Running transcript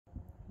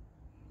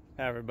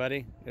Hi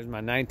everybody, here's my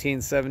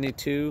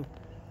 1972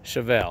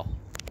 Chevelle.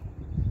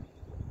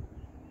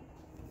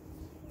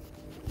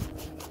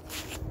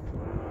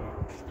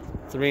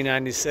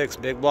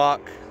 $396 big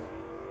block,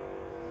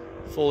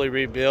 fully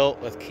rebuilt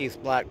with Keith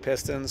black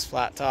pistons,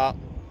 flat top,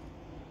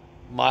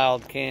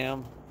 mild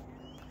cam,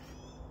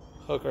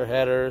 hooker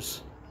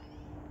headers,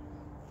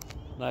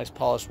 nice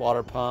polished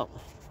water pump.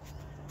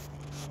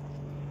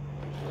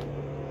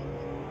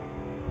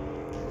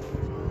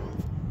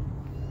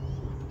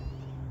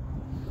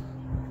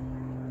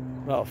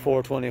 About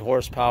 420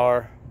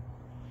 horsepower,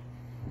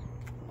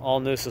 all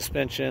new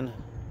suspension,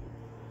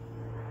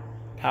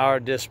 power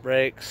disc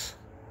brakes,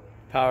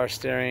 power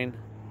steering,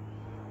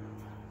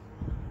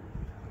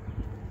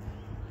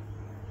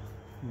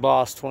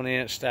 Boss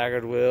 20-inch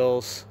staggered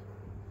wheels.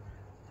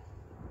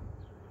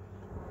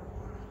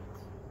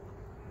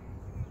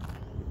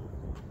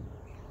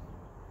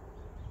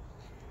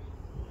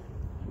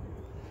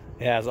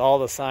 It has all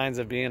the signs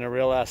of being a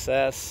real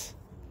SS,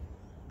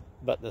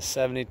 but the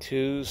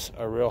 72s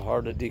are real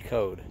hard to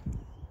decode.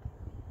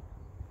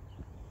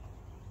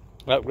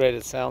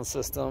 Upgraded sound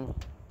system,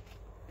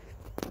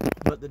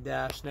 but the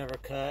dash never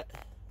cut.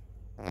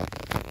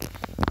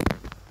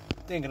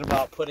 Thinking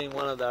about putting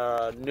one of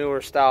the newer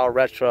style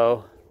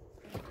retro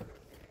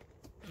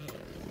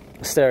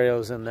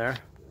stereos in there.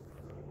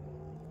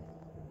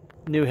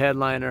 New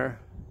headliner.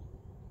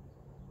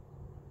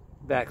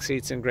 Back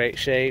seat's in great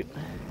shape.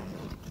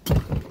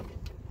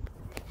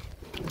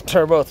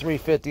 Turbo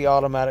 350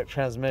 automatic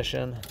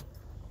transmission.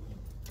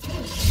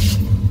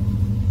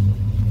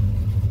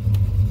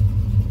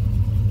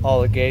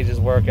 All the gauges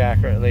work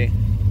accurately.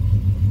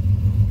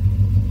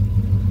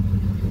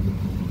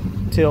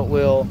 Tilt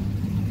wheel.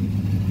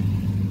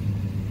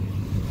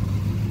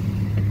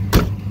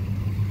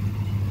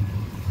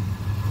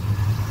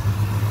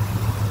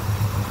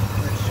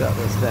 Let's shut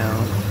this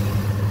down.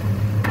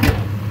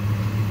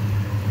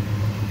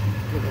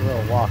 Give it a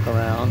little walk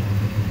around.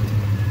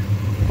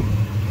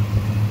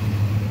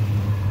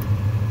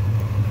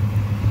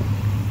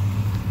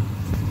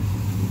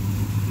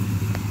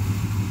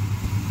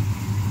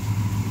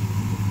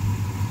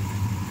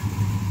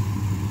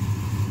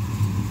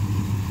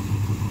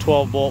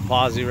 Bolt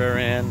posi rear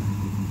end,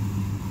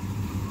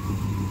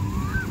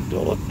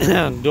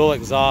 dual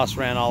exhaust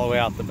ran all the way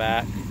out the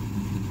back.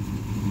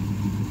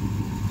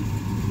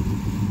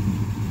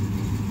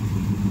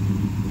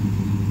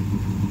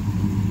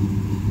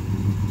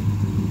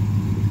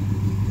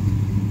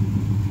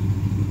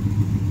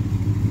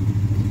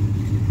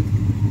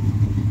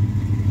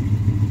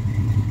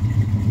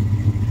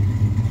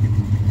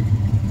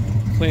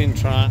 Clean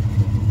trunk.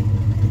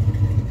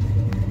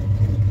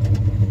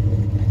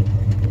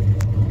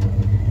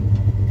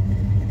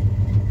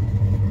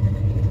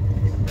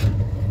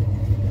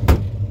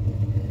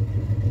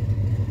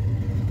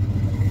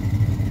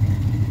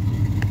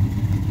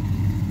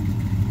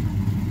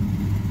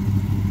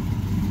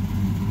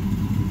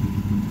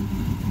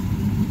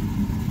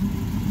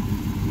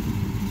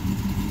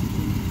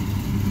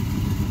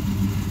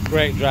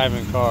 Great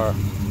driving car.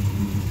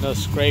 No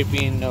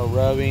scraping, no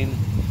rubbing.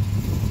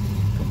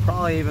 Could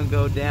probably even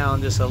go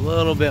down just a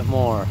little bit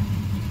more.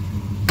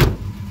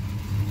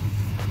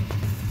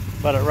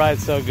 But it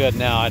rides so good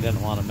now, I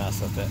didn't want to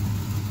mess with it.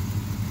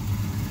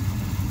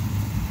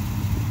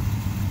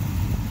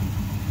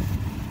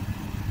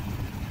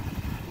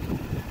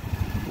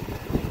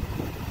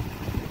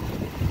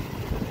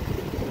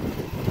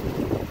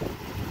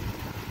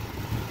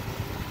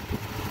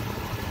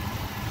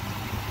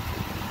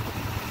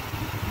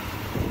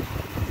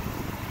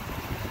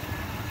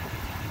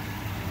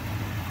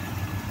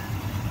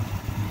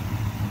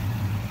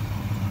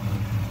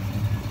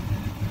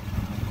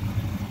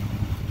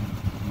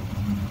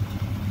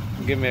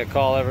 Give me a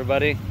call,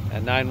 everybody,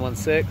 at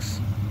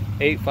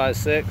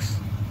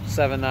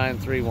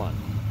 916-856-7931.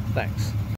 Thanks.